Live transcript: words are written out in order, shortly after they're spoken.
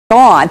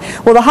on.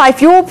 Well, the high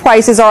fuel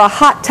prices are a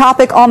hot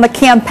topic on the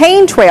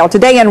campaign trail.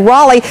 Today in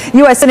Raleigh,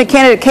 U.S. Senate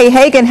candidate Kay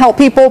Hagan helped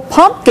people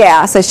pump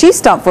gas as she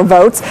stumped for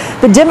votes.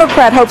 The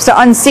Democrat hopes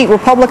to unseat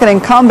Republican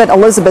incumbent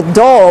Elizabeth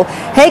Dole.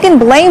 Hagan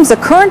blames the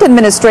current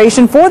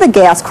administration for the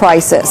gas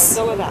crisis.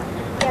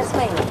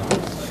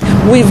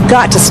 We've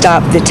got to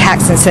stop the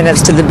tax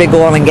incentives to the big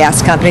oil and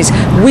gas companies.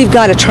 We've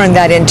got to turn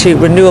that into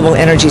renewable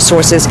energy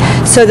sources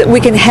so that we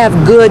can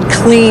have good,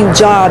 clean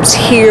jobs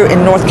here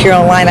in North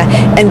Carolina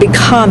and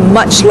become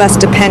much less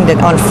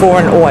dependent on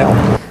foreign oil.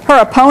 Her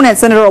opponent,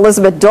 Senator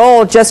Elizabeth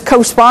Dole, just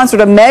co-sponsored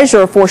a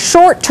measure for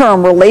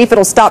short-term relief.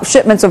 It'll stop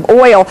shipments of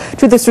oil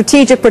to the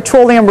Strategic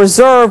Petroleum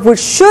Reserve, which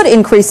should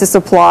increase the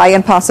supply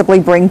and possibly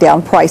bring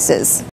down prices.